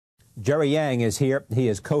Jerry Yang is here. He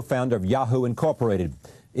is co-founder of Yahoo Incorporated.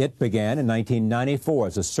 It began in 1994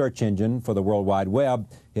 as a search engine for the World Wide Web.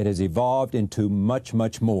 It has evolved into much,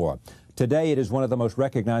 much more. Today, it is one of the most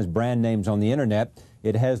recognized brand names on the Internet.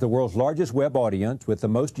 It has the world's largest web audience with the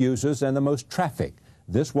most users and the most traffic.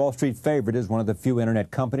 This Wall Street favorite is one of the few Internet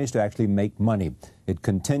companies to actually make money. It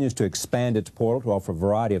continues to expand its portal to offer a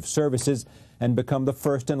variety of services and become the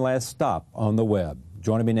first and last stop on the web.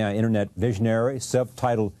 Joining me now, Internet visionary,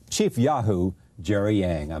 self-titled Chief Yahoo, Jerry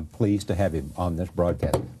Yang. I'm pleased to have him on this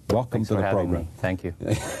broadcast. Welcome to the program. Thank you.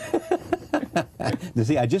 You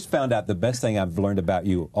see, I just found out the best thing I've learned about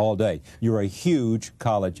you all day. You're a huge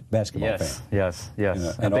college basketball fan. Yes.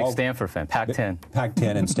 A big Stanford fan, Pac-10.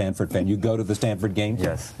 Pac-10 and Stanford fan. You go to the Stanford games?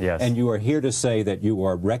 Yes. And you are here to say that you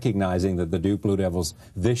are recognizing that the Duke Blue Devils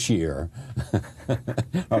this year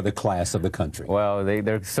are the class of the country. Well,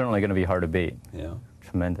 they're certainly going to be hard to beat. Yeah.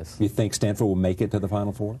 Tremendous. You think Stanford will make it to the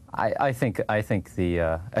Final Four? I think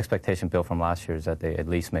the expectation built from last year is that they at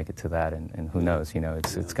least make it to that, and who knows? You know,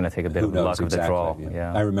 it's going to take a bit of luck of the draw.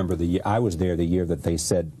 Yeah. I remember I was there the year that they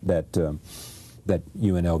said that that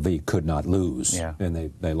UNLV could not lose,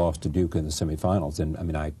 and they lost to Duke in the semifinals. And I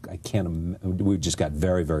mean, I can't. We just got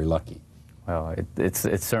very, very lucky. Well, it's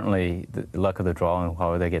certainly the luck of the draw and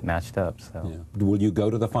how they get matched up. So, will you go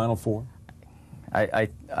to the Final Four?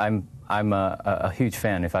 I'm a huge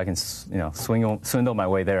fan. If I can, swindle my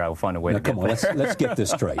way there, I will find a way to get there. Come on, let's get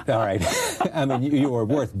this straight. All right. I mean, you are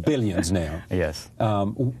worth billions now. Yes.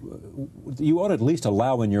 You ought to at least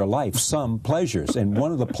allow in your life some pleasures, and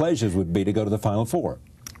one of the pleasures would be to go to the Final Four.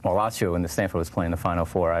 Well, last year when the Stanford was playing the Final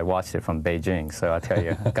Four, I watched it from Beijing, so I tell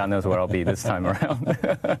you, God knows where I'll be this time around.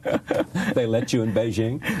 They let you in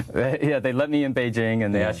Beijing? They let me in Beijing,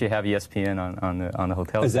 and they actually have ESPN on the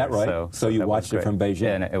hotel. Is that right? So you watched it from Beijing?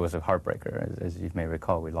 Yeah, and it was a heartbreaker. As you may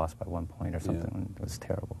recall, we lost by 1 point or something. And it was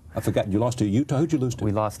terrible. I forgot, you lost to Utah? Who'd you lose to?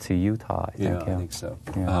 We lost to Utah, I think. I think so.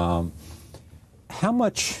 Yeah. How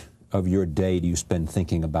much of your day do you spend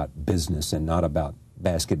thinking about business and not about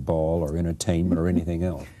basketball or entertainment or anything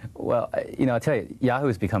else? Well, I tell you, Yahoo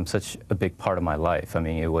has become such a big part of my life. I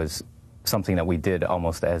mean, it was something that we did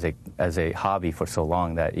almost as a hobby for so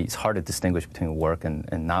long that it's hard to distinguish between work and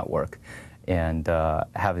not work. And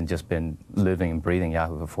having just been living and breathing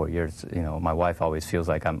Yahoo for 4 years, my wife always feels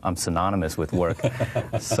like I'm synonymous with work.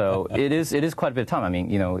 So it is quite a bit of time. I mean,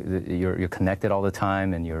 you're connected all the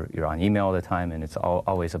time, and you're on email all the time, and it's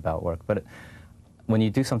always about work. But when you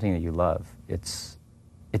do something that you love,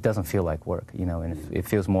 it doesn't feel like work, and it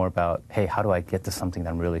feels more about, hey, how do I get to something that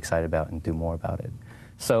I'm really excited about and do more about it?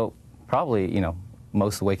 So probably,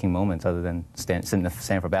 most waking moments, other than sitting in the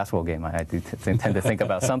Stanford basketball game, I do tend to think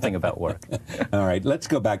about something about work. All right, let's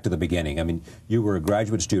go back to the beginning. I mean, you were a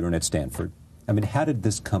graduate student at Stanford. I mean, how did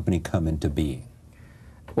this company come into being?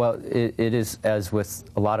 Well, it is, as with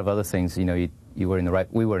a lot of other things, we were in the right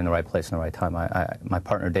place in the right time. My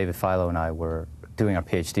partner David Philo and I were doing our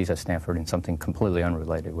PhDs at Stanford in something completely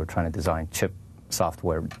unrelated. We're trying to design chip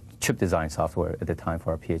design software at the time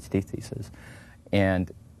for our PhD thesis.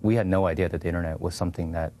 And we had no idea that the Internet was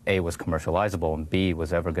something that A, was commercializable, and B,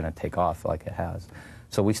 was ever going to take off like it has.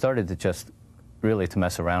 So we started to just really to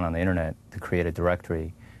mess around on the Internet to create a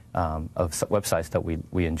directory of websites that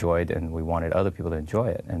we enjoyed, and we wanted other people to enjoy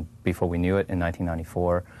it. And before we knew it, in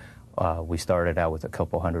 1994, we started out with a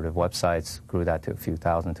couple hundred of websites, grew that to a few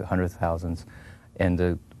thousand, to hundreds of thousands, and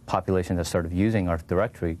the population that started using our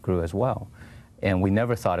directory grew as well. And we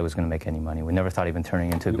never thought it was going to make any money. We never thought even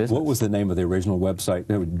turning into a business. What was the name of the original website?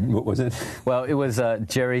 What was it? Well, it was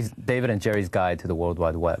David and Jerry's Guide to the World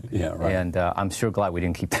Wide Web. Yeah, right. And I'm sure glad we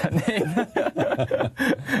didn't keep that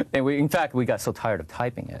name. And in fact, we got so tired of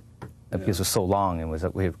typing it because it was so long,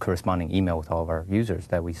 and we have corresponding email with all of our users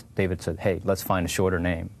that David said, hey, let's find a shorter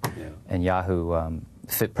name. Yeah. And Yahoo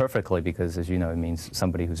fit perfectly because, as you know, it means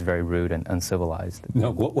somebody who's very rude and uncivilized.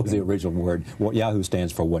 No, what was the original word? What Yahoo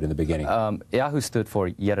stands for what in the beginning? Yahoo stood for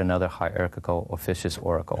yet another hierarchical officious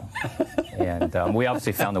oracle. And we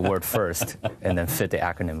obviously found the word first and then fit the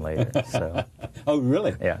acronym later. So. Oh,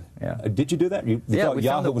 really? Yeah. Did you do that? You thought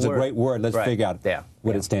Yahoo was a great word. Let's figure out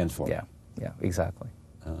what it stands for. Yeah, exactly.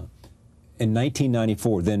 In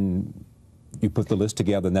 1994, then you put the list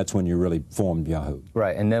together, and that's when you really formed Yahoo.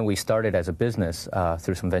 Right, and then we started as a business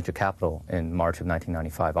through some venture capital in March of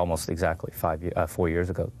 1995, almost exactly 4 years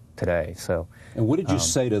ago today. So. And what did you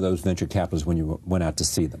say to those venture capitalists when you went out to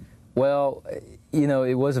see them? Well,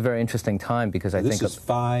 it was a very interesting time because I think this is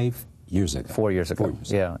 5 years ago. 4 years ago. 4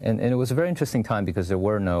 years. Yeah, and it was a very interesting time because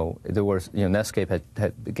Netscape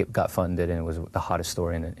had got funded, and it was the hottest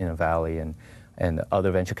story in a valley, and other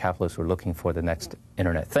venture capitalists were looking for the next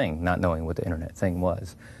internet thing, not knowing what the internet thing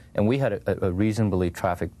was. And we had a reasonably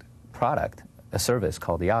trafficked product, a service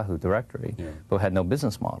called the Yahoo directory, but had no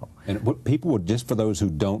business model. And what people would, just for those who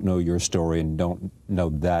don't know your story and don't know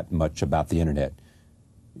that much about the internet,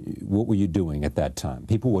 what were you doing at that time?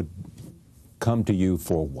 People would come to you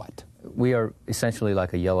for what? We are essentially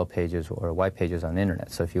like a Yellow Pages or a White Pages on the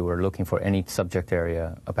internet. So if you were looking for any subject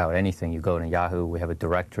area about anything, you go to Yahoo, we have a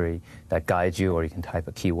directory that guides you, or you can type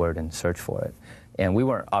a keyword and search for it. And we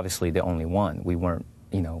weren't obviously the only one. We weren't,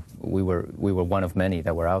 you know, we were one of many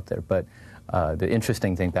that were out there. But the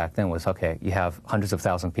interesting thing back then was, okay, you have hundreds of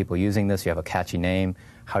thousands of people using this, you have a catchy name,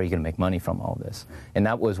 how are you going to make money from all this? And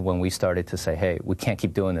that was when we started to say, hey, we can't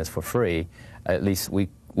keep doing this for free. At least we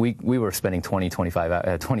were spending 23 hours 25 a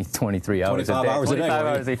day. Hours 25 a day,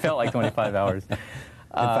 hours, they felt like 25 hours. In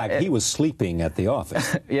fact, he was sleeping at the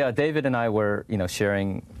office. Yeah, David and I were, you know,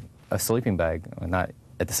 sharing a sleeping bag, not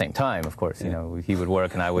at the same time, of course. You know, he would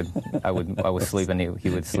work and I would sleep, and he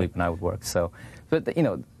would sleep and I would work. So, but you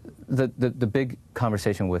know, the big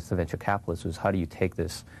conversation with the venture capitalists was, how do you take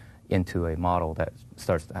this into a model that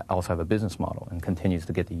starts to also have a business model and continues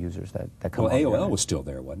to get the users that come. Well, AOL was still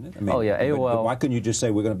there, wasn't it? I mean, oh yeah, AOL. But why couldn't you just say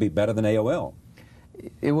we're going to be better than AOL?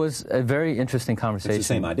 It was a very interesting conversation. It's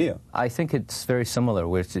the same idea. I think it's very similar,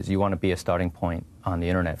 which is you want to be a starting point on the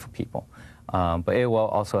internet for people. But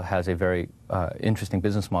AOL also has a very interesting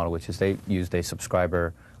business model, which is they used a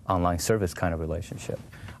subscriber online service kind of relationship.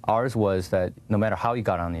 Ours was that no matter how you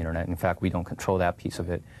got on the internet, in fact, we don't control that piece of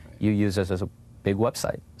it. You use us as a big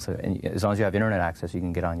website. So as long as you have internet access, you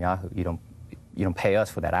can get on Yahoo. You don't pay us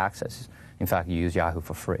for that access. In fact, you use Yahoo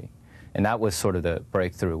for free. And that was sort of the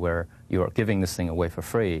breakthrough, where you are giving this thing away for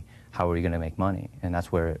free. How are you going to make money? And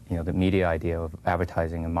that's where, you know, the media idea of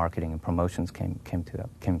advertising and marketing and promotions came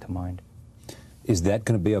to mind. Is that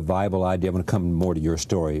going to be a viable idea? I'm going to come more to your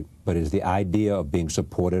story, but is the idea of being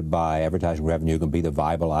supported by advertising revenue going to be the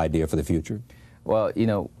viable idea for the future? Well, you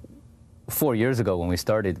know, 4 years ago when we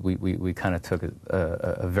started, we kind of took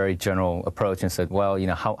a very general approach and said, well, you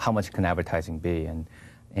know, how much can advertising be,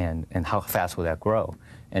 and how fast will that grow?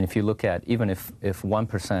 And if you look at, even if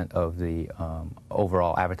 1% of the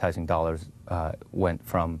overall advertising dollars went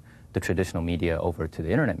from the traditional media over to the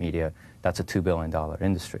internet media, that's a $2 billion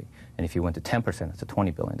industry. And if you went to 10%, that's a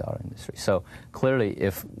 $20 billion industry. So clearly,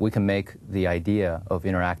 if we can make the idea of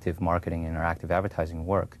interactive marketing and interactive advertising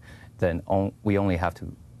work, then we only have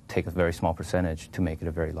to take a very small percentage to make it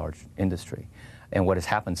a very large industry. And what has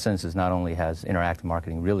happened since is, not only has interactive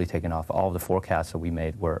marketing really taken off, all of the forecasts that we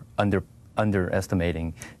made were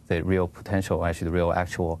underestimating the real potential, actually the real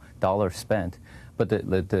actual dollars spent, but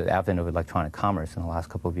the advent of electronic commerce in the last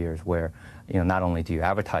couple of years, where, you know, not only do you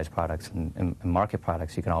advertise products and market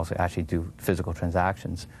products, you can also actually do physical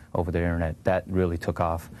transactions over the internet. That really took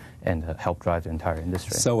off and helped drive the entire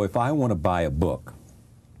industry. So if I want to buy a book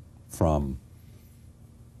from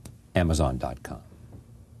Amazon.com,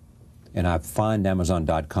 and I find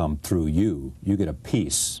Amazon.com through you, you get a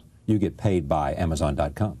piece, you get paid by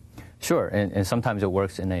Amazon.com. Sure, and sometimes it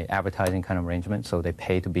works in an advertising kind of arrangement, so they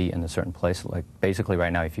pay to be in a certain place. Like basically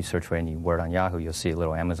right now, if you search for any word on Yahoo, you'll see a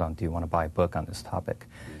little Amazon, do you want to buy a book on this topic?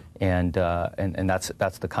 And that's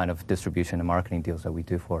the kind of distribution and marketing deals that we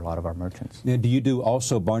do for a lot of our merchants. Now, do you do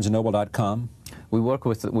also BarnesandNoble.com? We work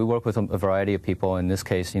with a variety of people. In this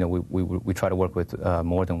case, you know, we try to work with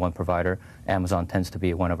more than one provider. Amazon tends to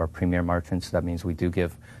be one of our premier merchants. That means we do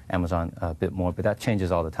give Amazon a bit more, but that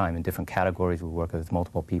changes all the time. In different categories, we work with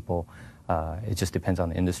multiple people. It just depends on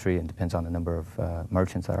the industry and depends on the number of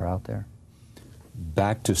merchants that are out there.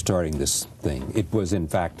 Back to starting this thing. It was, in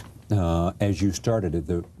fact, as you started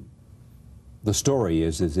it, the story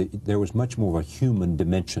is that there was much more of a human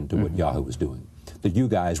dimension to what Yahoo was doing. That you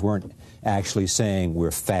guys weren't actually saying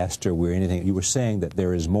we're faster, we're anything. You were saying that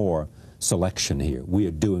there is more selection here. We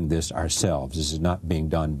are doing this ourselves. This is not being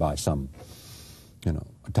done by some, you know,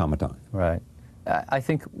 automaton. Right. I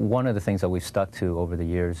think one of the things that we've stuck to over the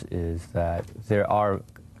years is that there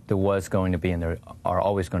was going to be, and there are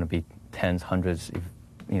always going to be tens, hundreds,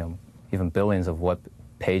 you know, even billions of web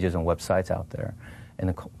pages and websites out there. And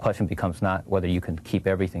the question becomes not whether you can keep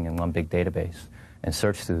everything in one big database and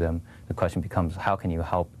search through them. The question becomes, how can you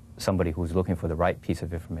help somebody who's looking for the right piece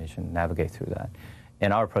of information navigate through that?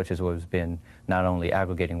 And our approach has always been not only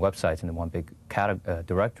aggregating websites into one big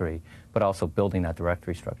directory, but also building that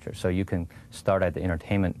directory structure. So you can start at the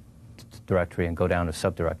entertainment directory and go down to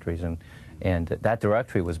subdirectories. And that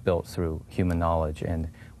directory was built through human knowledge. And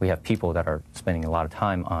we have people that are spending a lot of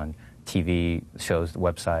time on TV shows,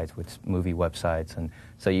 websites, with movie websites. And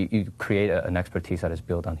so you create an expertise that is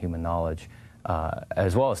built on human knowledge.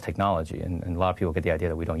 as well as technology. And a lot of people get the idea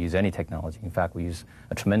that we don't use any technology. In fact, we use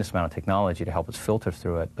a tremendous amount of technology to help us filter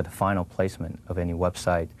through it, but the final placement of any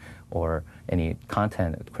website or any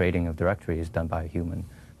content creating of directory is done by a human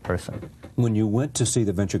person. When you went to see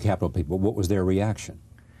the venture capital people, what was their reaction?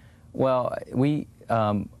 Well, we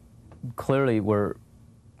clearly were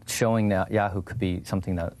showing that Yahoo could be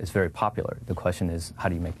something that is very popular. The question is, how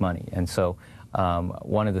do you make money? And so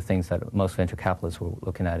one of the things that most venture capitalists were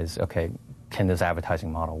looking at is, okay, can this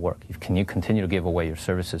advertising model work? Can you continue to give away your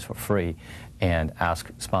services for free and ask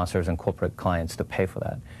sponsors and corporate clients to pay for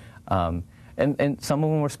that? And some of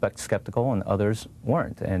them were skeptical and others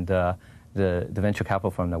weren't. And the venture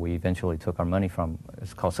capital firm that we eventually took our money from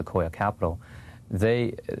is called Sequoia Capital.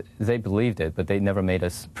 They believed it, but they never made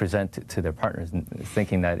us present to their partners,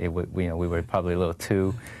 thinking that it would, we were probably a little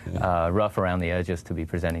too rough around the edges to be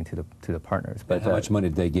presenting to the partners. But how much money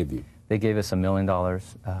did they give you? They gave us $1 million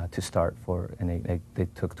to start for, and they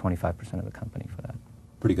took 25% of the company for that.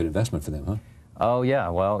 Pretty good investment for them, huh? Oh yeah,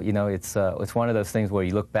 well, it's one of those things where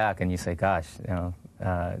you look back and you say, gosh,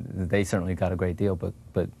 they certainly got a great deal, but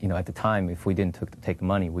at the time, if we didn't take the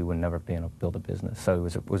money, we would never be able to build a business. So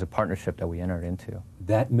it was a partnership that we entered into.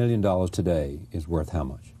 That $1 million today is worth how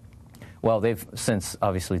much? Well, they've since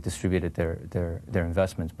obviously distributed their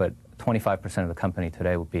investments, but 25% of the company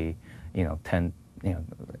today would be, $8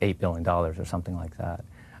 billion or something like that.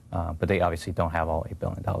 But they obviously don't have all $8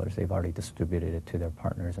 billion. They've already distributed it to their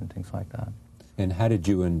partners and things like that. And how did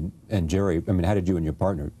you and Jerry, how did you and your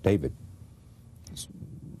partner, David,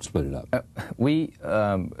 split it up? We,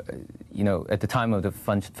 at the time of the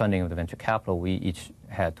funding of the venture capital, we each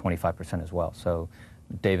had 25% as well. So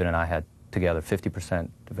David and I had together 50%,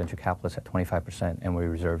 the venture capitalists had 25%, and we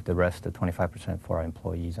reserved the rest of 25% for our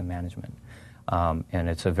employees and management. And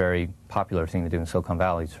it's a very popular thing to do in Silicon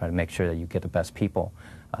Valley, to try to make sure that you get the best people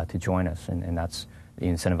to join us, and that's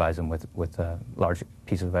incentivize them with large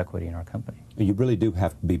pieces of equity in our company. You really do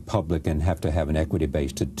have to be public and have to have an equity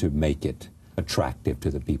base to make it attractive to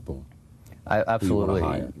the people. Absolutely.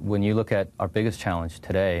 When you look at our biggest challenge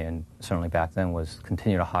today, and certainly back then, was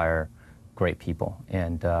continue to hire great people.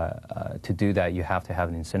 And to do that, you have to have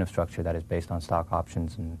an incentive structure that is based on stock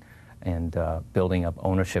options and building up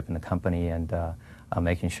ownership in the company and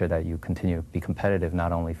making sure that you continue to be competitive,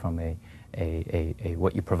 not only from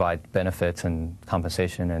what you provide benefits and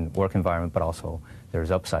compensation and work environment, but also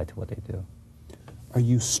there's upside to what they do. Are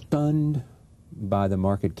you stunned by the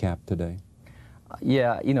market cap today?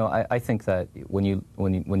 Yeah, I think that when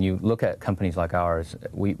you look at companies like ours,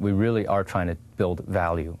 we really are trying to build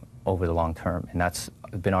value over the long term, and that's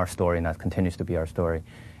been our story, and that continues to be our story.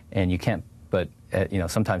 And you can't but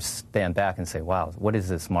sometimes stand back and say, wow, what is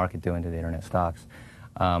this market doing to the internet stocks?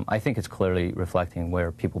 I think it's clearly reflecting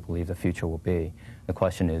where people believe the future will be. The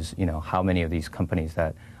question is, how many of these companies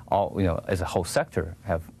that all, as a whole sector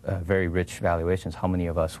have very rich valuations, how many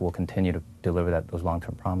of us will continue to deliver those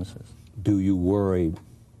long-term promises? Do you worry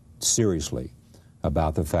seriously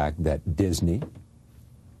about the fact that Disney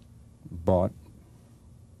bought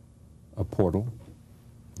a portal,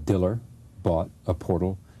 Diller bought a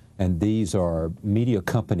portal, and these are media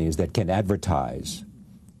companies that can advertise?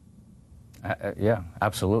 Yeah,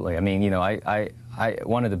 absolutely. I mean,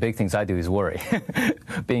 one of the big things I do is worry.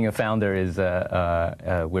 Being a founder is,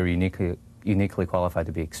 we're uniquely qualified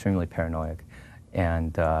to be extremely paranoid,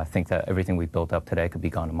 and think that everything we built up today could be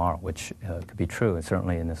gone tomorrow, which could be true, and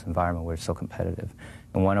certainly in this environment where it's so competitive.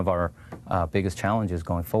 And one of our biggest challenges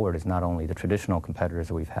going forward is not only the traditional competitors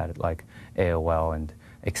that we've had, like AOL and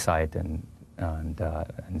Excite and to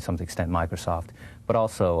some extent Microsoft, but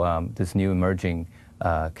also this new emerging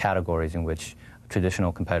categories in which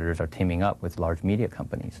traditional competitors are teaming up with large media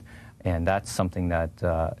companies. And that's something that,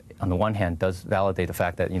 on the one hand, does validate the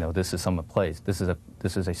fact that, this is some place. This is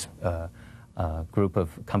a group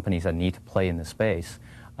of companies that need to play in this space,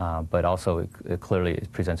 but also it clearly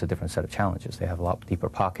presents a different set of challenges. They have a lot deeper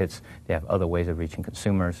pockets, they have other ways of reaching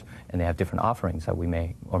consumers, and they have different offerings that we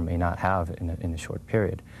may or may not have in a short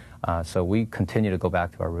period. So we continue to go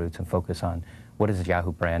back to our roots and focus on what does the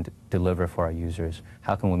Yahoo brand deliver for our users?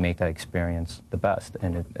 How can we make that experience the best?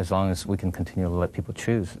 And as long as we can continue to let people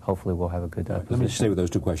choose, hopefully we'll have a good position. Let me stay with those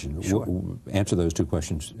two questions. Sure. Answer those two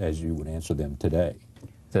questions as you would answer them today.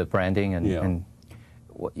 The branding and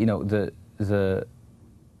the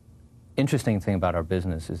interesting thing about our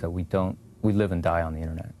business is that we live and die on the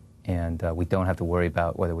internet. And we don't have to worry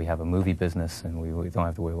about whether we have a movie business, and we don't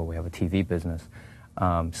have to worry whether we have a TV business.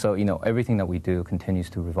 So, everything that we do continues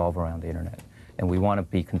to revolve around the internet. And we want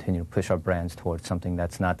to continue to push our brands towards something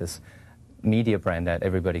that's not this media brand that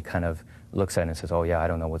everybody kind of looks at and says, oh yeah, I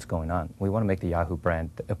don't know what's going on. We want to make the Yahoo brand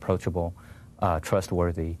approachable,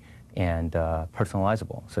 trustworthy, and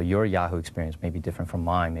personalizable. So your Yahoo experience may be different from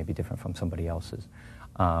mine, may be different from somebody else's.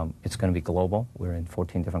 It's going to be global. We're in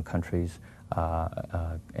 14 different countries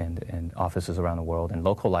and offices around the world, and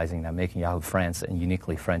localizing that, making Yahoo France a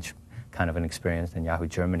uniquely French kind of an experience, and Yahoo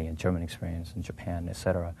Germany a German experience, and Japan,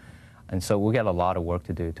 etc. And so we got a lot of work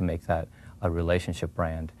to do to make that a relationship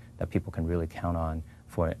brand that people can really count on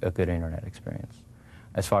for a good internet experience.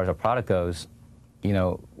 As far as our product goes, you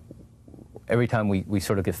know, every time we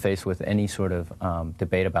sort of get faced with any sort of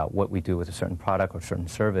debate about what we do with a certain product or certain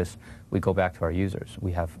service, we go back to our users.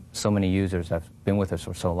 We have so many users that have been with us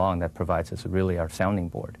for so long that provides us really our sounding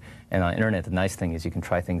board. And on the internet, the nice thing is you can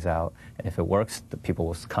try things out, and if it works, the people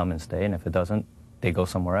will come and stay, and if it doesn't, they go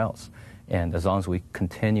somewhere else. And as long as we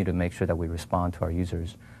continue to make sure that we respond to our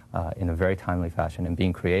users in a very timely fashion and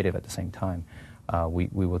being creative at the same time, we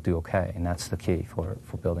will do okay, and that's the key for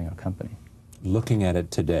building our company. Looking at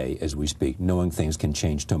it today as we speak, knowing things can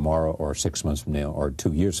change tomorrow or 6 months from now or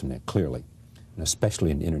 2 years from now, clearly, and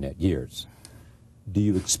especially in internet years, do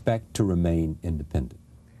you expect to remain independent?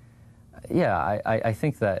 Yeah, I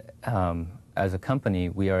think that as a company,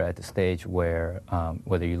 we are at the stage where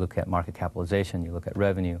whether you look at market capitalization, you look at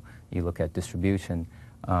revenue, you look at distribution,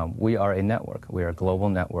 we are a network. We are a global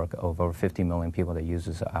network of over 50 million people that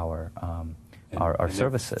uses our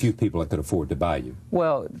services. Few people that could afford to buy you.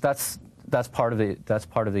 Well, that's part of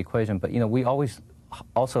the equation. But you know, we always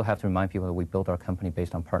also have to remind people that we built our company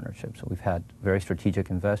based on partnerships. So we've had very strategic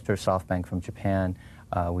investors, SoftBank from Japan.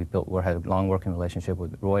 We had a long working relationship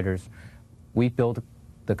with Reuters. We built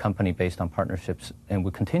the company based on partnerships, and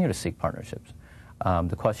we continue to seek partnerships.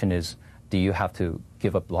 The question is, do you have to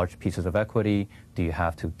give up large pieces of equity? Do you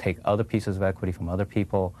have to take other pieces of equity from other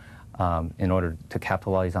people in order to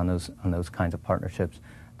capitalize on those kinds of partnerships?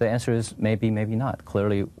 The answer is maybe, maybe not.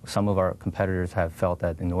 Clearly, some of our competitors have felt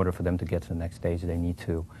that in order for them to get to the next stage, they need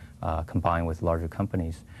to combine with larger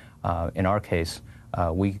companies. In our case,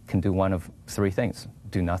 we can do one of three things.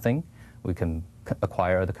 Do nothing. We can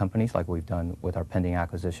acquire other companies like we've done with our pending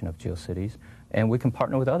acquisition of GeoCities. And we can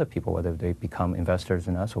partner with other people, whether they become investors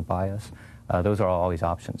in us or buy us. Those are always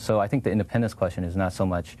options. So I think the independence question is not so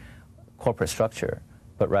much corporate structure,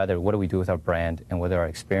 but rather what do we do with our brand and whether our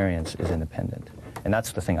experience is independent. And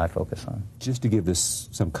that's the thing I focus on. Just to give this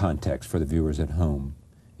some context for the viewers at home,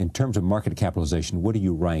 in terms of market capitalization, what do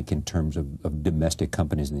you rank in terms of domestic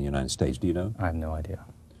companies in the United States? Do you know? I have no idea.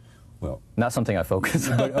 Well, not something I focus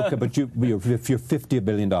on. But you're $50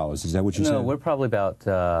 billion, is that what you said? No, we're probably about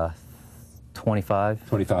 25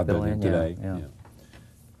 billion today. Yeah.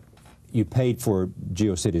 You paid for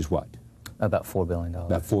GeoCities what? About $4 billion.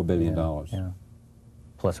 About $4 billion. Yeah.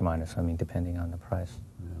 Plus or minus, I mean, depending on the price.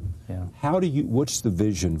 Yeah. What's the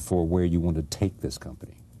vision for where you want to take this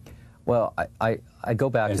company? Well, I go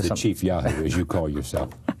back as to the chief Yahoo, as you call yourself.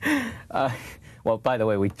 Well, by the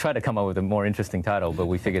way, we tried to come up with a more interesting title, but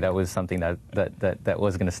we figured that was something that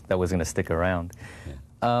was going to stick around.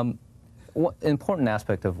 Yeah. An important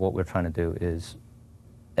aspect of what we're trying to do is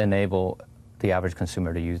enable the average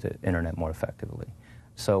consumer to use the internet more effectively.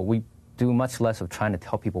 So we do much less of trying to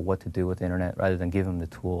tell people what to do with the internet rather than give them the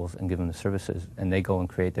tools and give them the services, and they go and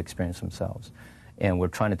create the experience themselves. And we're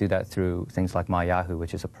trying to do that through things like My Yahoo,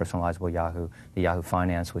 which is a personalizable Yahoo, the Yahoo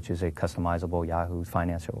Finance, which is a customizable Yahoo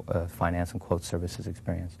finance and quote services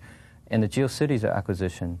experience. And the GeoCities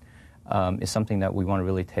acquisition is something that we want to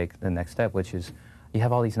really take the next step, which is you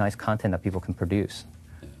have all these nice content that people can produce.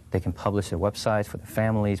 They can publish their websites for their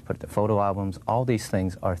families, put their photo albums. All these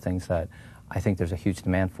things are things that I think there's a huge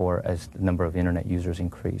demand for as the number of internet users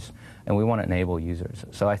increase. And we want to enable users.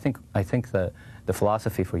 So I think the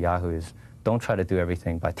philosophy for Yahoo is don't try to do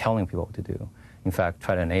everything by telling people what to do. In fact,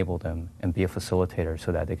 try to enable them and be a facilitator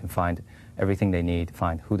so that they can find everything they need,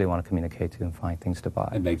 find who they want to communicate to, and find things to buy.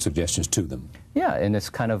 And make suggestions to them. Yeah, and it's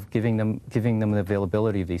kind of giving them the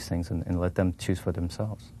availability of these things and let them choose for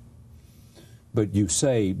themselves. But you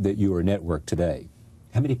say that you are a network today.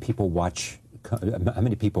 How many people watch, how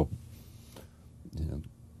many people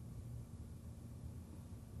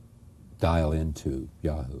dial into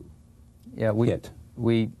Yahoo? Yeah,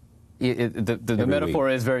 the metaphor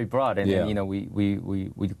is very broad, and, yeah. And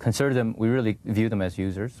we consider them. We really view them as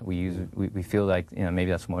users. We feel like maybe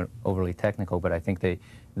that's more overly technical, but I think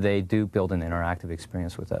they do build an interactive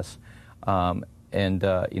experience with us,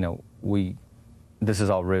 this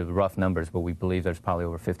is all really rough numbers, but we believe there's probably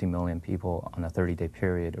over 50 million people on a 30-day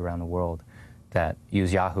period around the world that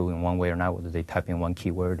use Yahoo in one way or another, whether they type in one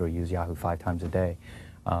keyword or use Yahoo 5 times a day,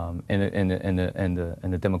 and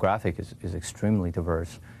the demographic is extremely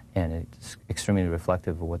diverse. And it's extremely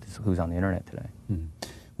reflective of who's on the internet today.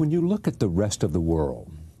 When you look at the rest of the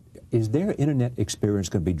world, Is their internet experience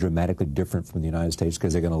going to be dramatically different from the United States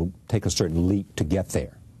because they're going to take a certain leap to get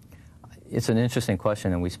there? It's an interesting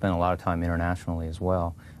question, and we spend a lot of time internationally as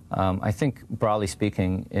well. I think, broadly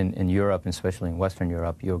speaking, in Europe, and especially in Western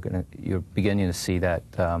Europe, you're beginning to see that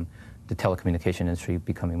the telecommunication industry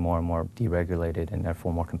becoming more and more deregulated and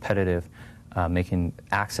therefore more competitive, making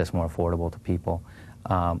access more affordable to people.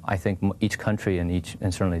 I think each country and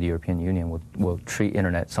certainly the European Union will treat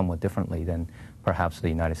internet somewhat differently than perhaps the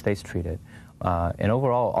United States treat it. And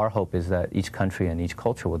overall, our hope is that each country and each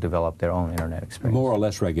culture will develop their own internet experience. More or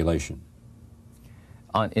less regulation?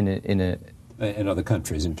 In other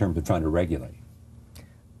countries, in terms of trying to regulate?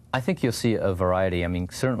 I think you'll see a variety. I mean,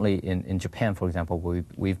 certainly in Japan, for example,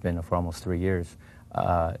 we've been for almost 3 years.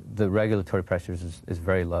 The regulatory pressures is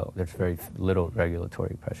very low. There's very little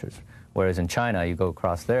regulatory pressures. Whereas in China, you go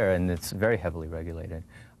across there, and it's very heavily regulated.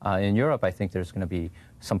 In Europe, I think there's going to be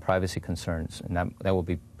some privacy concerns, and that will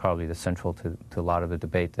be probably the central to a lot of the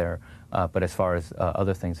debate there. But as far as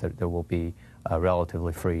other things, there will be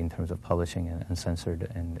relatively free in terms of publishing and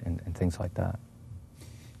censored and things like that.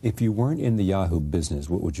 If you weren't in the Yahoo business,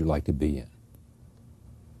 what would you like to be in?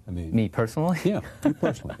 I mean, me personally? Yeah, you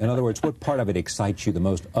personally. In other words, what part of it excites you the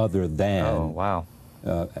most other than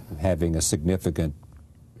having a significant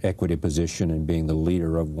equity position and being the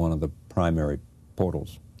leader of one of the primary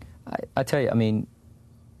portals? I tell you, I mean,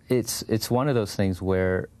 it's one of those things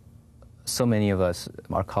where so many of us,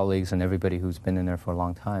 our colleagues and everybody who's been in there for a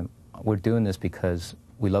long time, we're doing this because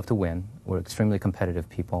we love to win. We're extremely competitive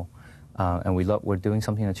people, and we're doing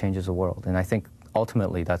something that changes the world. And I think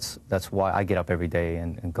ultimately that's why I get up every day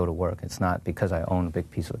and go to work. It's not because I own a big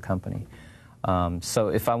piece of the company. So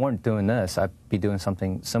if I weren't doing this, I'd be doing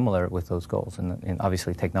something similar with those goals. And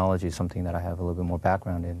obviously technology is something that I have a little bit more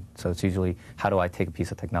background in. So it's usually how do I take a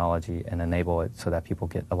piece of technology and enable it so that people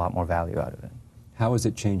get a lot more value out of it. How is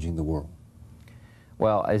it changing the world?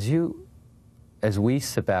 Well, as we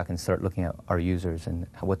sit back and start looking at our users and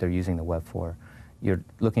what they're using the web for, you're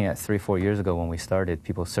looking at 3 or 4 years ago when we started,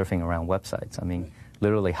 people surfing around websites. I mean,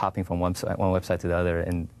 literally hopping from one website to the other,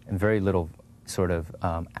 and very little sort of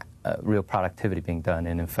real productivity being done.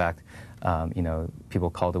 And in fact, you know,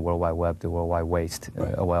 people called the World Wide Web the World Wide Waste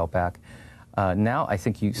a while back. Now I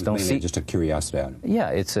think you don't see just a curiosity item. Yeah,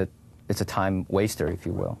 it's a time waster, if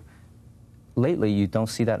you will. Lately, you don't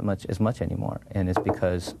see that as much anymore, and it's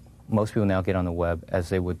because most people now get on the web as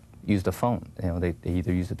they would use the phone. You know, they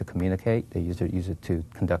either use it to communicate, they use it to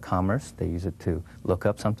conduct commerce, they use it to look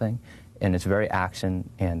up something, and it's very action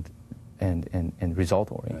and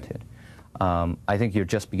result oriented. Right. I think you're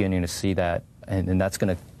just beginning to see that, and that's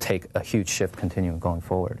going to take a huge shift continuing going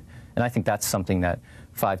forward. And I think that's something that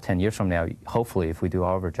 5, 10 years from now, hopefully, if we do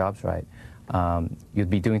all of our jobs right, you'd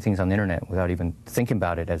be doing things on the internet without even thinking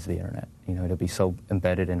about it as the internet. You know, it'll be so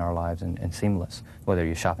embedded in our lives and seamless, whether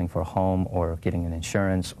you're shopping for a home or getting an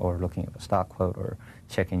insurance or looking at a stock quote or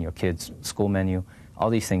checking your kid's school menu. All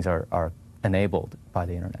these things are enabled by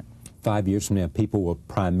the internet. 5 years from now, people will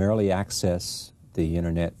primarily access the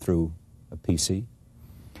internet through a PC?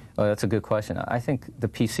 Oh, that's a good question. I think the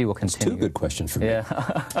PC will continue. That's 2 good questions for me.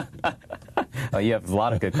 Yeah. Oh, you have a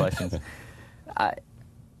lot of good questions.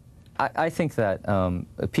 I think that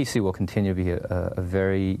a PC will continue to be a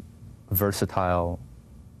very versatile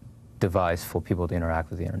device for people to interact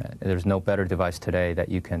with the internet. There's no better device today that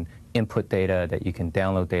you can input data, that you can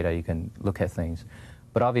download data, you can look at things.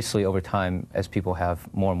 But obviously, over time, as people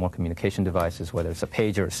have more and more communication devices, whether it's a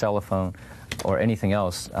pager, a cell phone, or anything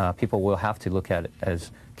else, people will have to look at it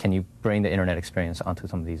as, can you bring the internet experience onto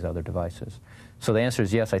some of these other devices? So the answer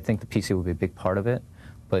is yes, I think the PC will be a big part of it.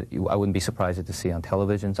 But I wouldn't be surprised to see on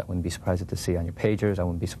televisions. I wouldn't be surprised to see on your pagers. I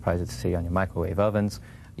wouldn't be surprised to see on your microwave ovens.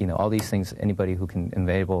 You know, all these things, anybody who can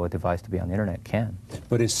enable a device to be on the internet can.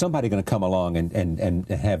 But is somebody going to come along and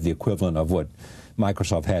have the equivalent of what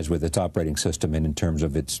Microsoft has with its operating system and in terms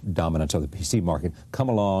of its dominance of the PC market, come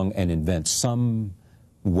along and invent some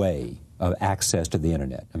way of access to the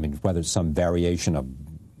internet? I mean, whether it's some variation of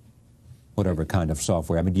whatever kind of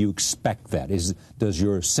software. I mean, do you expect that? Does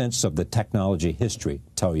your sense of the technology history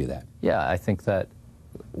tell you that? Yeah, I think that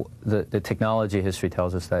the technology history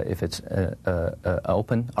tells us that if it's an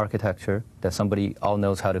open architecture, that somebody all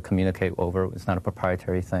knows how to communicate over, it's not a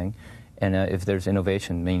proprietary thing, and if there's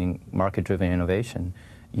innovation, meaning market-driven innovation,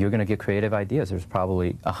 you're going to get creative ideas. There's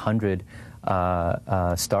probably 100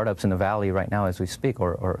 startups in the Valley right now as we speak,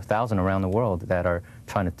 or 1,000 around the world that are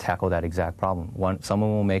trying to tackle that exact problem.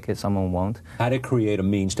 Someone will make it, someone won't. How to create a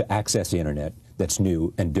means to access the internet that's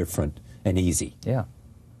new and different and easy. Yeah.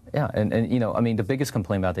 Yeah, and you know, I mean, the biggest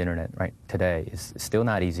complaint about the internet right today is it's still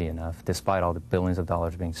not easy enough, despite all the billions of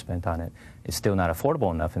dollars being spent on it. It's still not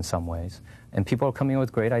affordable enough in some ways. And people are coming up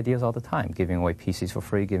with great ideas all the time, giving away PCs for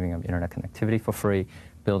free, giving them internet connectivity for free,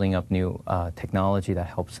 building up new technology that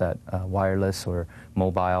helps that wireless or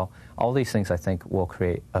mobile. All these things, I think, will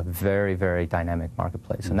create a very, very dynamic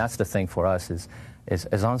marketplace. And that's the thing for us is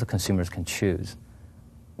as long as the consumers can choose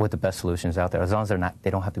what the best solutions out there, as long as they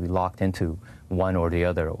don't have to be locked into one or the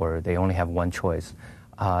other, or they only have one choice,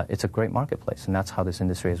 it's a great marketplace, and that's how this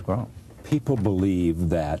industry has grown. People believe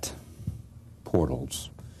that portals,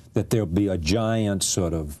 that there'll be a giant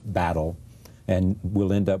sort of battle, and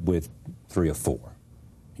we'll end up with 3 or 4.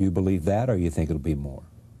 You believe that, or you think it'll be more?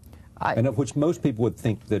 And of which most people would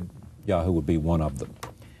think that Yahoo would be one of them.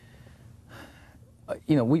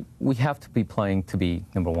 You know, we have to be playing to be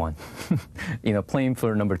number 1. You know, playing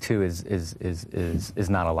for number 2 is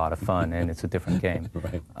not a lot of fun, and it's a different game.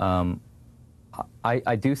 Right.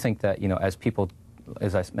 I do think that, you know, as people,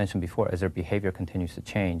 as I mentioned before, as their behavior continues to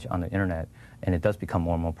change on the internet, and it does become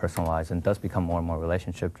more and more personalized, and does become more and more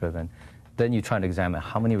relationship driven, then you try to examine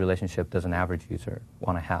how many relationships does an average user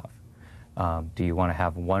want to have. Do you want to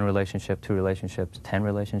have 1 relationship, 2 relationships, 10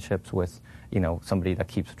 relationships with, you know, somebody that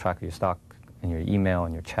keeps track of your stock and your email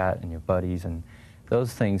and your chat and your buddies, and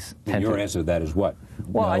those things tend and your answer to that is what?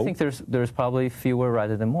 Well, no? I think there's probably fewer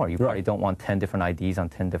rather than more. You probably don't want 10 different IDs on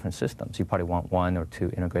 10 different systems. You probably want 1 or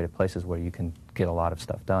 2 integrated places where you can get a lot of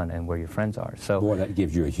stuff done and where your friends are. So, boy, that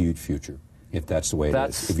gives you a huge future, if that's the way it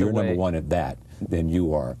is. If you're number 1 at that, then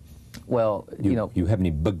you are. Well, you know, you haven't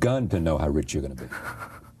even begun to know how rich you're going to be.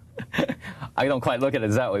 I don't quite look at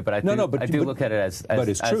it that way, but I do look at it as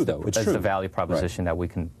it's true, though. It's true. the value proposition that we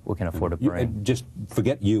can afford to bring. Just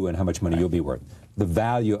forget you and how much money you'll be worth. The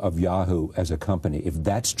value of Yahoo as a company, if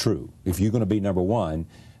that's true, if you're going to be number 1,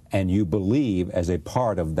 and you believe as a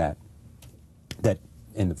part of that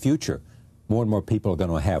in the future, more and more people are going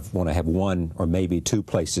to want to have 1 or maybe 2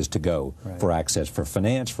 places to go for access for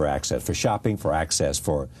finance, for access for shopping, for access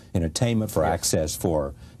for entertainment, for access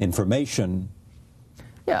for information.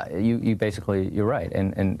 Yeah, you basically, you're right.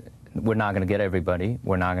 And we're not going to get everybody.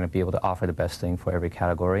 We're not going to be able to offer the best thing for every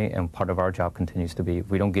category. And part of our job continues to be, if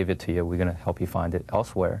we don't give it to you, we're going to help you find it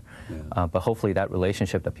elsewhere. Yeah. But hopefully that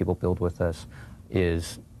relationship that people build with us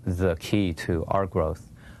is the key to our growth.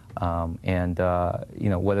 You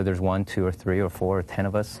know, whether there's 1, 2, or 3, or 4, or 10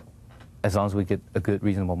 of us, as long as we get a good,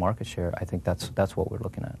 reasonable market share, I think that's what we're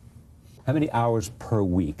looking at. How many hours per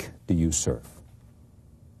week do you surf?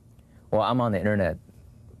 Well, I'm on the internet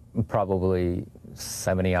probably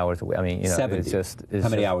 70 hours a week. I mean, you know, 70. How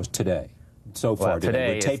many hours today? So far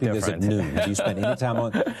today. We're taping this at noon. Do you spend any time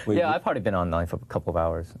on? Yeah, I've probably been online for a couple of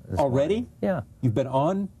hours. Already? Yeah. You've been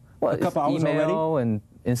on a couple hours already? Email and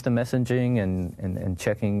instant messaging and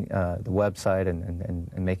checking the website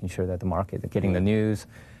and making sure that the market, getting the news.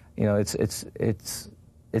 You know, it's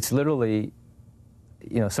literally,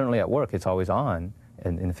 you know, certainly at work it's always on,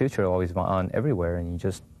 and in the future it'll always be on everywhere, and you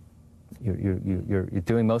just you're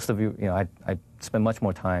doing most of your, you know, I spend much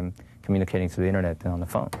more time communicating through the internet than on the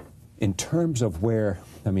phone. In terms of where,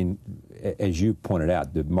 I mean, as you pointed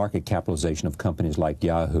out, the market capitalization of companies like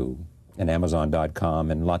Yahoo and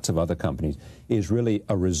Amazon.com and lots of other companies is really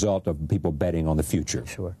a result of people betting on the future.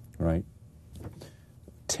 Sure. Right?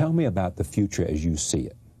 Tell me about the future as you see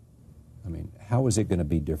it. I mean, how is it going to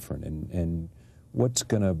be different, and what's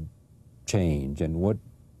going to change, and what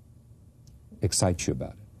excites you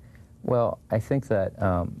about it? Well, I think that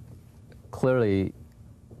clearly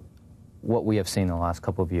what we have seen in the last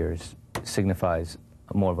couple of years signifies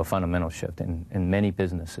more of a fundamental shift in many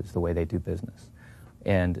businesses, the way they do business.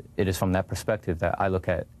 And it is from that perspective that I look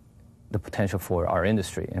at the potential for our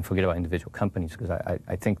industry, and forget about individual companies, because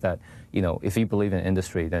I think that, you know, if you believe in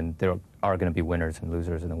industry, then there are going to be winners and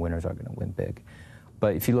losers, and the winners are going to win big.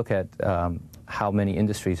 But if you look at how many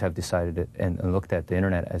industries have decided and looked at the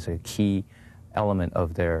internet as a key element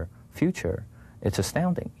of their future, it's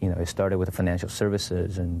astounding. You know, it started with the financial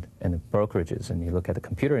services and the brokerages, and you look at the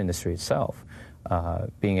computer industry itself,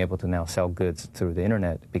 being able to now sell goods through the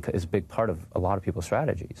internet is a big part of a lot of people's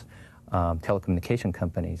strategies. Telecommunication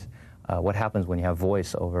companies, what happens when you have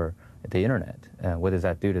voice over the internet? What does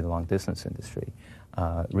that do to the long-distance industry?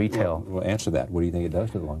 Retail. Well, answer that. What do you think it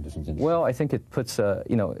does to the long-distance industry? Well, I think it puts,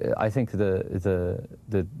 you know, I think it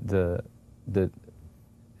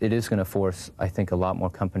is going to force, I think, a lot more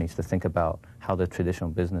companies to think about how the traditional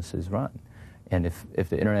business is run. And if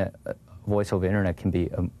the internet, voice over internet can be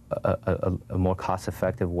a more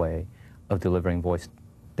cost-effective way of delivering voice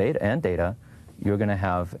data, you're going to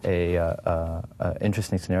have a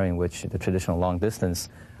interesting scenario in which the traditional long-distance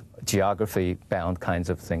geography-bound kinds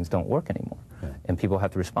of things don't work anymore. Yeah. And people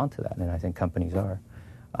have to respond to that, and I think companies are.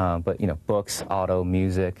 But books, auto,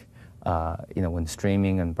 music, when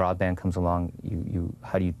streaming and broadband comes along,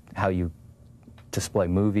 how you display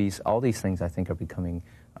movies, all these things I think are becoming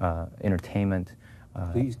entertainment.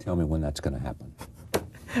 Please tell me when that's going to happen.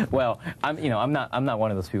 Well, I'm not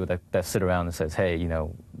one of those people that sit around and says, hey,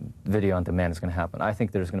 video on demand is going to happen. I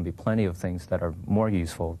think there's going to be plenty of things that are more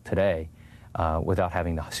useful today without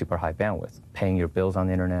having the super high bandwidth. Paying your bills on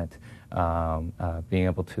the internet, being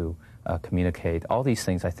able to communicate, all these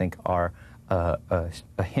things I think are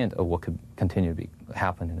a hint of what could continue to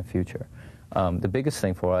happen in the future. The biggest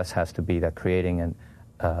thing for us has to be that creating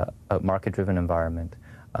a market-driven environment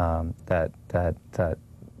that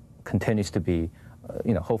continues to be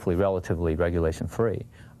hopefully relatively regulation-free,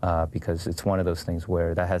 because it's one of those things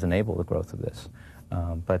where that has enabled the growth of this.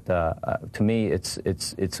 But to me, it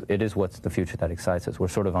is what's the future that excites us. We're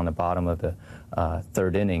sort of on the bottom of the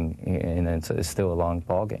third inning, and it's still a long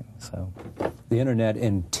ball game. So, the internet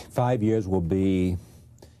in 5 years will be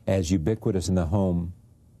as ubiquitous in the home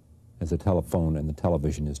as the telephone and the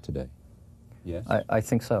television is today. Yes, I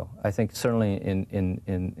think so. I think certainly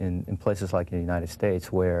in places like the United States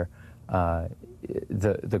where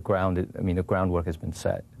the groundwork has been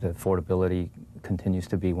set. The affordability continues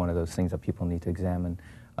to be one of those things that people need to examine.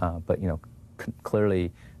 But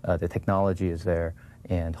clearly the technology is there,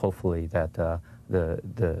 and hopefully that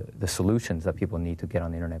the solutions that people need to get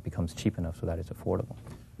on the internet becomes cheap enough so that it's affordable.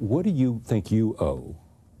 What do you think you owe,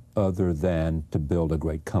 other than to build a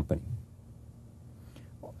great company?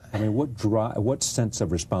 I mean, what sense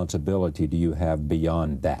of responsibility do you have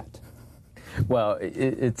beyond that? Well,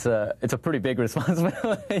 it's a pretty big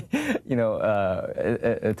responsibility,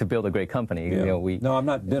 to build a great company. Yeah. No, I'm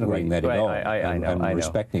not denigrating that at all. I know. I'm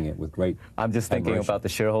respecting it with great. I'm just thinking about the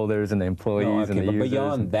shareholders and the employees and the but users.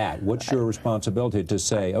 Beyond that, what's your responsibility to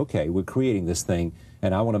say, okay, we're creating this thing,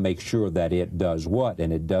 and I want to make sure that it does what,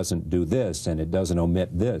 and it doesn't do this, and it doesn't omit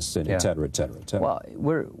this, and et cetera, et cetera, et cetera.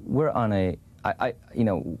 Well, we're on a,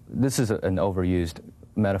 this is an overused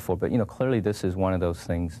metaphor, but clearly this is one of those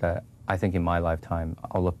things that I think in my lifetime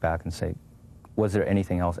I'll look back and say, was there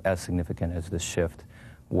anything else as significant as this shift,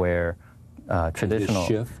 where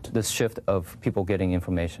this shift of people getting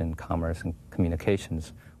information, commerce, and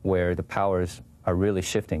communications, where the powers are really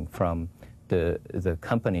shifting from the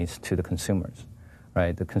companies to the consumers,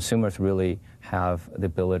 right? The consumers really have the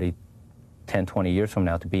ability 10, 20 years from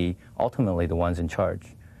now to be ultimately the ones in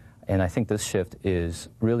charge. And I think this shift is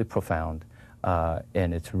really profound,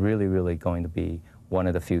 and it's really, really going to be one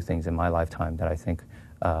of the few things in my lifetime that I think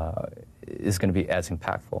is going to be as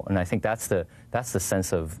impactful. And I think that's the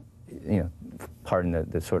sense of, pardon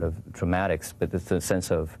the sort of dramatics, but it's the sense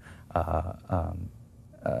of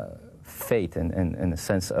fate and the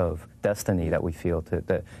sense of destiny that we feel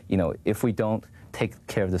that if we don't take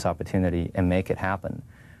care of this opportunity and make it happen,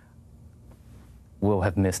 we'll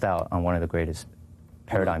have missed out on one of the greatest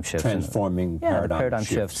paradigm shifts. Transforming paradigm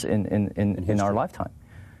shifts in our lifetime.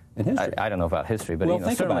 In history. I don't know about history, but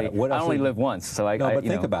think certainly about it. I only live once, so but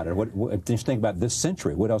think about it. Just think about this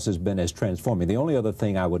century. What else has been as transforming? The only other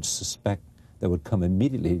thing I would suspect that would come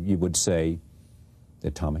immediately, you would say, the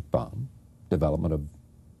atomic bomb, development of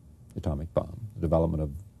the atomic bomb, the development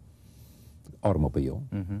of automobile,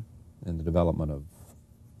 and the development of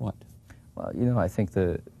what? Well, I think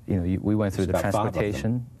we went through the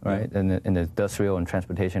transportation, right, and the industrial and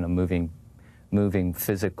transportation of moving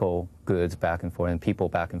physical goods back and forth and people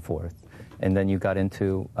back and forth. And then you got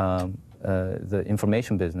into the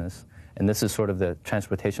information business, and this is sort of the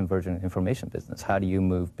transportation version of information business. How do you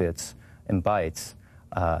move bits and bytes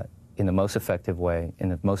in the most effective way, in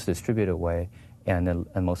the most distributed way, and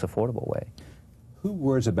the most affordable way? Who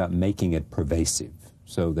worries about making it pervasive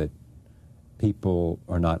so that people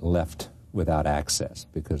are not left without access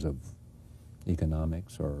because of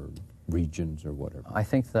economics or regions or whatever? I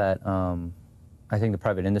think that I think the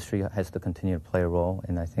private industry has to continue to play a role,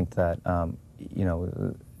 and I think that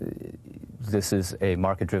this is a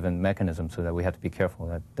market-driven mechanism, so that we have to be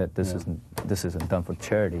careful that this isn't done for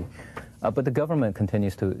charity. But the government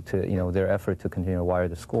continues to their effort to continue to wire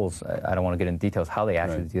the schools. I don't want to get into details how they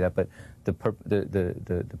actually do that, but the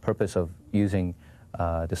purpose of using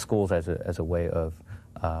the schools as a way of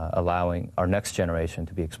allowing our next generation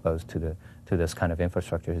to be exposed to this kind of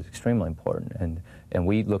infrastructure is extremely important, and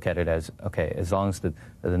we look at it as, okay, as long as the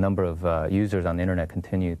number of users on the internet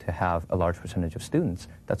continue to have a large percentage of students,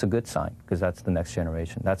 that's a good sign, because that's the next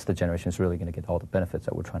generation. That's the generation that's really going to get all the benefits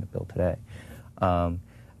that we're trying to build today.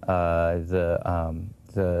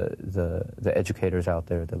 the educators out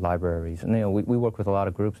there, the libraries, and we work with a lot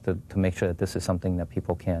of groups to make sure that this is something that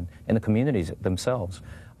people can, in the communities themselves,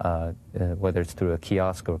 whether it's through a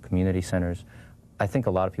kiosk or community centers. I think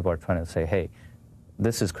a lot of people are trying to say, hey,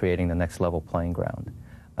 this is creating the next level playing ground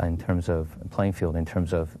in terms of playing field, in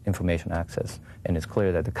terms of information access, and it's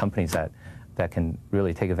clear that the companies that can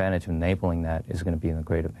really take advantage of enabling that is going to be in a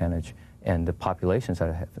great advantage, and the populations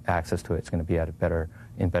that have access to it is going to be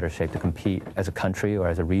in better shape to compete as a country or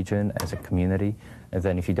as a region, as a community,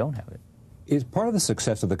 than if you don't have it. Is part of the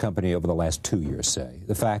success of the company over the last 2 years, say,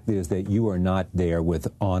 the fact is that you are not there with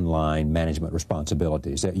online management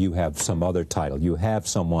responsibilities, that you have some other title, you have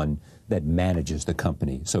someone that manages the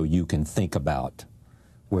company so you can think about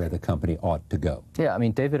where the company ought to go? Yeah, I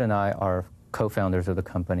mean, David and I are co-founders of the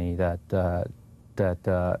company that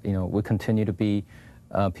we continue to be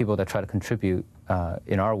people that try to contribute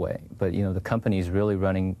in our way. But the company is really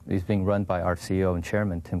being run by our CEO and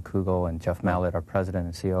chairman, Tim Kugel, and Jeff Mallett, our president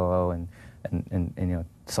and COO, and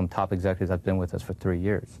some top executives that have been with us for 3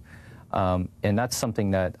 years. And that's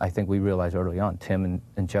something that I think we realized early on. Tim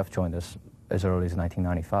and Jeff joined us as early as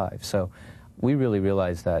 1995. So we really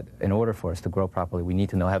realized that in order for us to grow properly, we need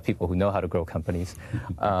to have people who know how to grow companies,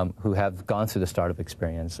 who have gone through the startup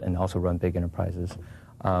experience and also run big enterprises,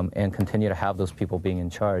 and continue to have those people being in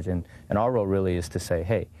charge. And our role really is to say,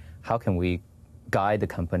 hey, how can we guide the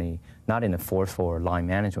company, not in a forceful or line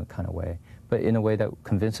management kind of way, but in a way that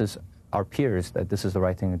convinces our peers that this is the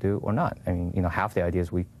right thing to do or not. I mean, half the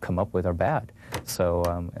ideas we come up with are bad. So,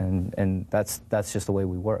 and that's just the way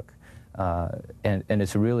we work. And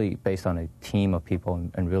it's really based on a team of people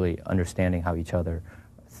and really understanding how each other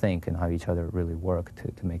think and how each other really work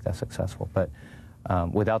to make that successful. But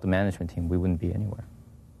without the management team, we wouldn't be anywhere.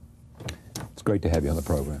 It's great to have you on the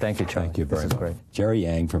program. Thank you, Charlie. Thank you very much. This is great. Jerry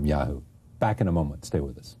Yang from Yahoo. Back in a moment. Stay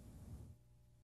with us.